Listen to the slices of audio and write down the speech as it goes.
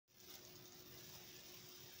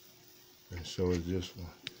And so is this one.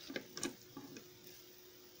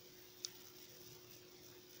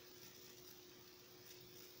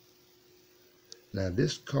 Now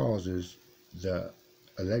this causes the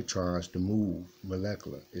electrons to move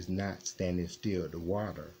molecular. It's not standing still. The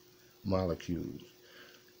water molecules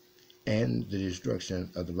and the destruction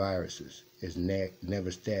of the viruses is never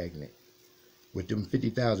stagnant. With them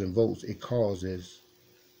 50,000 volts, it causes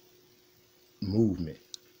movement.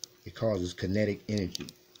 It causes kinetic energy.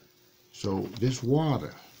 So this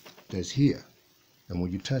water that's here, and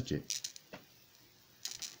when you touch it,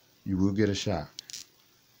 you will get a shock.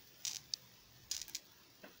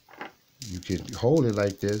 You can hold it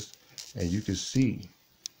like this, and you can see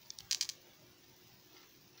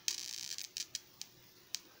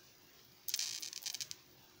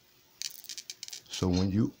so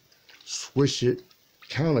when you swish it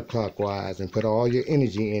counterclockwise and put all your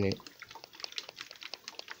energy in it,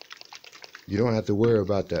 you don't have to worry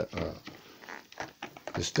about the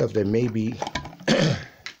stuff that may be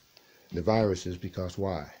the viruses, because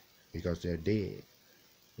why? Because they're dead.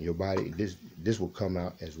 Your body, this will come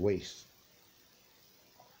out as waste.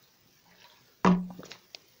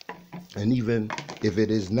 And even if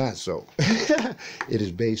it is not so, it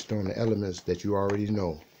is based on the elements that you already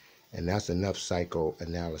know. And that's enough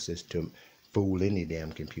psychoanalysis to fool any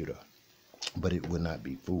damn computer. But it will not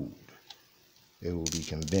be fooled. It will be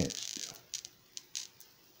convinced.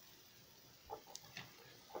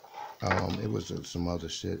 It was some other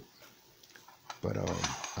shit. But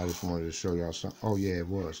I just wanted to show y'all something. Oh yeah, it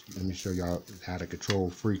was. Let me show y'all how to control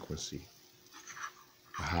frequency.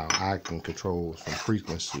 How I can control some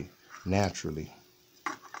frequency naturally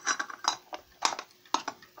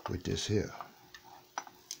with this here.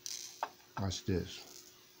 Watch this.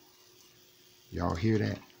 Y'all hear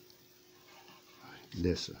that?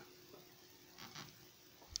 Listen.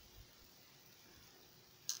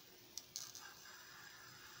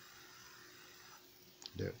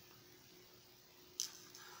 There.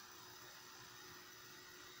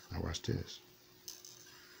 Now watch this.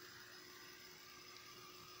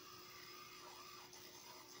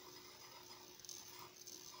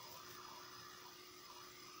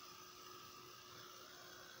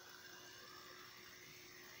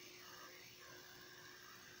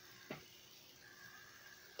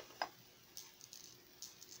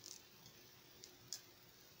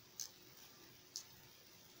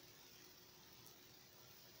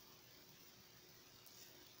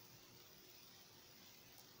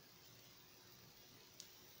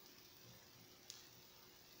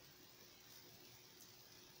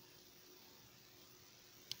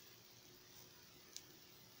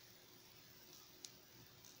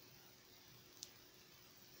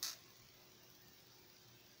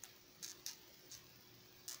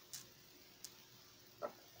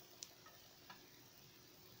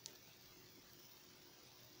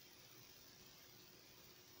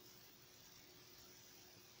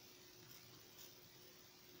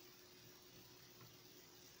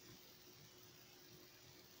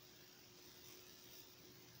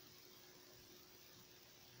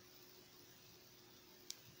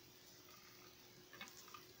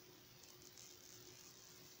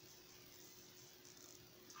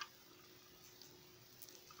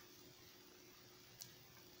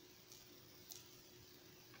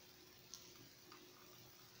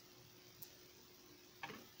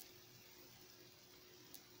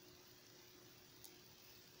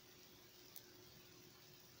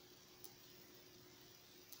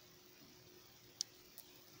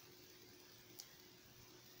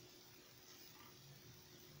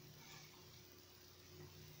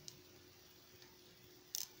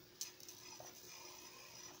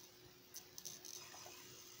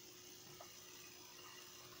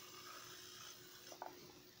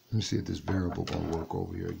 Let me see if this variable gonna work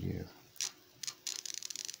over here again.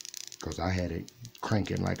 Because I had it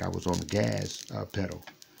cranking like I was on the gas pedal.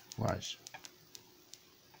 Watch.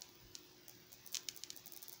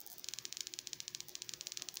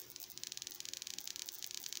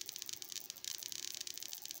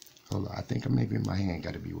 Hold on, I think maybe my hand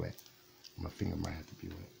got to be wet. My finger might have to be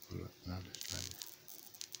wet. Hold up, now let's try it.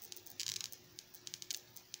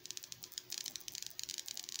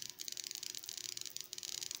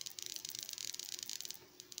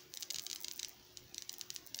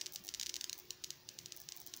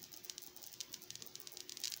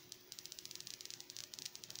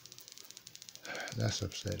 That's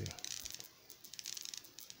upsetting.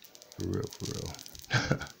 For real, for real.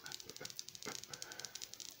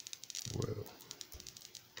 Well,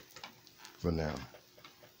 for now.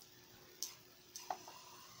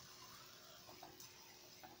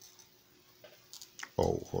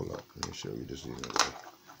 Oh, hold up. Let me show you this either way.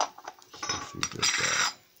 So we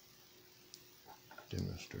just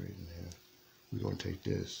demonstrating here. We're going to take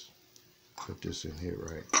this, put this in here,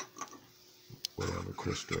 right? Whatever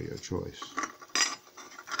crystal of your choice.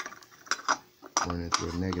 Run it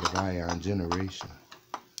through a negative ion generation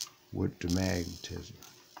with the magnetism.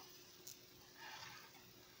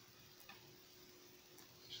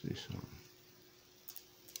 See something.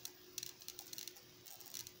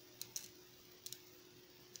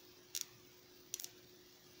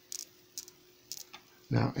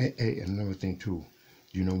 Now, hey, another thing too,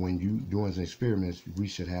 you know, when you doing experiments, we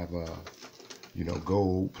should have, you know,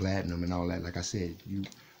 gold, platinum, and all that. Like I said,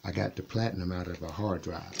 I got the platinum out of a hard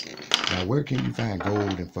drive. Now, where can you find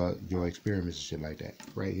gold and for your experiments and shit like that?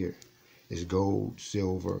 Right here. It's gold,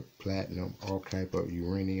 silver, platinum, all type of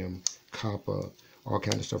uranium, copper, all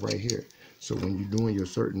kind of stuff right here. So when you're doing your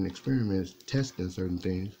certain experiments, testing certain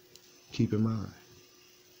things, keep in mind,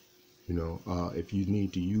 you know, if you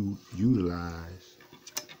need to utilize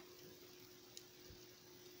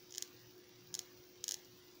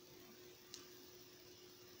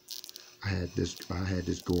I had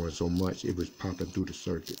this going so much it was popping through the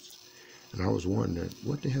circuits, and I was wondering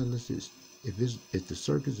what the hell is this? If the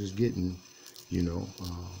circuits is getting, you know,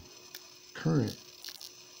 current,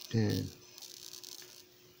 then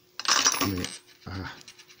I mean,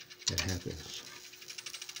 that happens.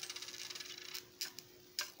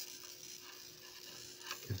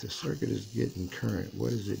 If the circuit is getting current,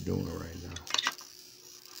 what is it doing right now?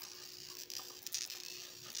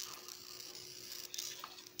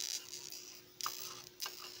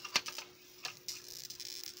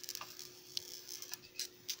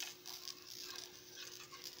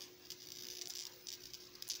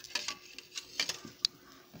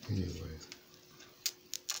 Anyway,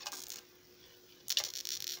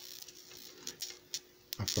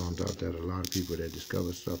 I found out that a lot of people that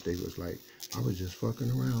discover stuff, they was like, I was just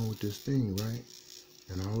fucking around with this thing, right?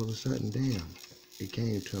 And all of a sudden, damn, it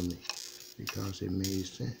came to me because it made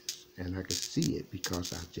sense. And I could see it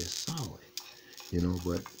because I just saw it, you know,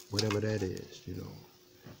 but whatever that is, you know,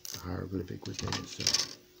 the hieroglyphic within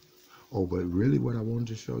itself. Oh, but really what I wanted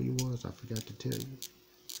to show you was, I forgot to tell you,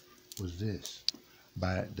 was this.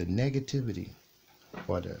 By the negativity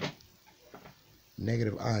or the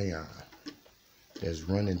negative ion that's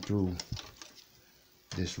running through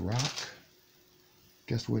this rock,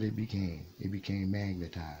 guess what it became? It became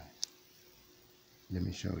magnetized. Let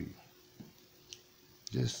me show you.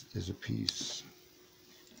 This is a piece.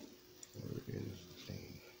 Where is the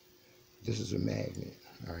thing? This is a magnet,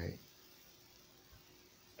 all right?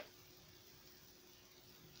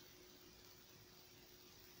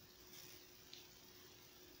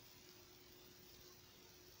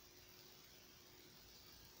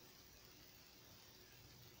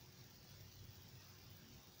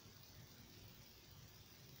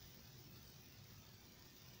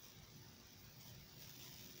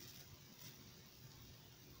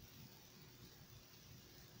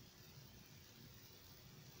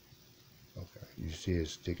 Okay, you see it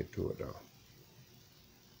sticking to it though.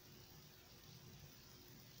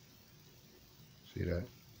 See that?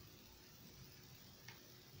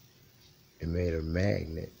 It made a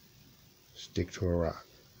magnet stick to a rock.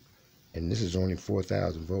 And this is only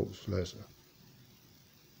 4,000 volts lesser.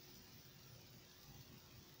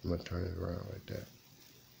 I'm gonna turn it around like that.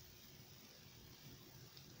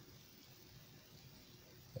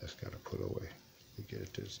 That's gotta pull away. You get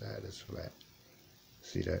it to the side, it's flat.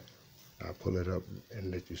 See that? I'll pull it up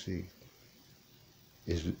and let you see.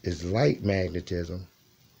 It's light magnetism,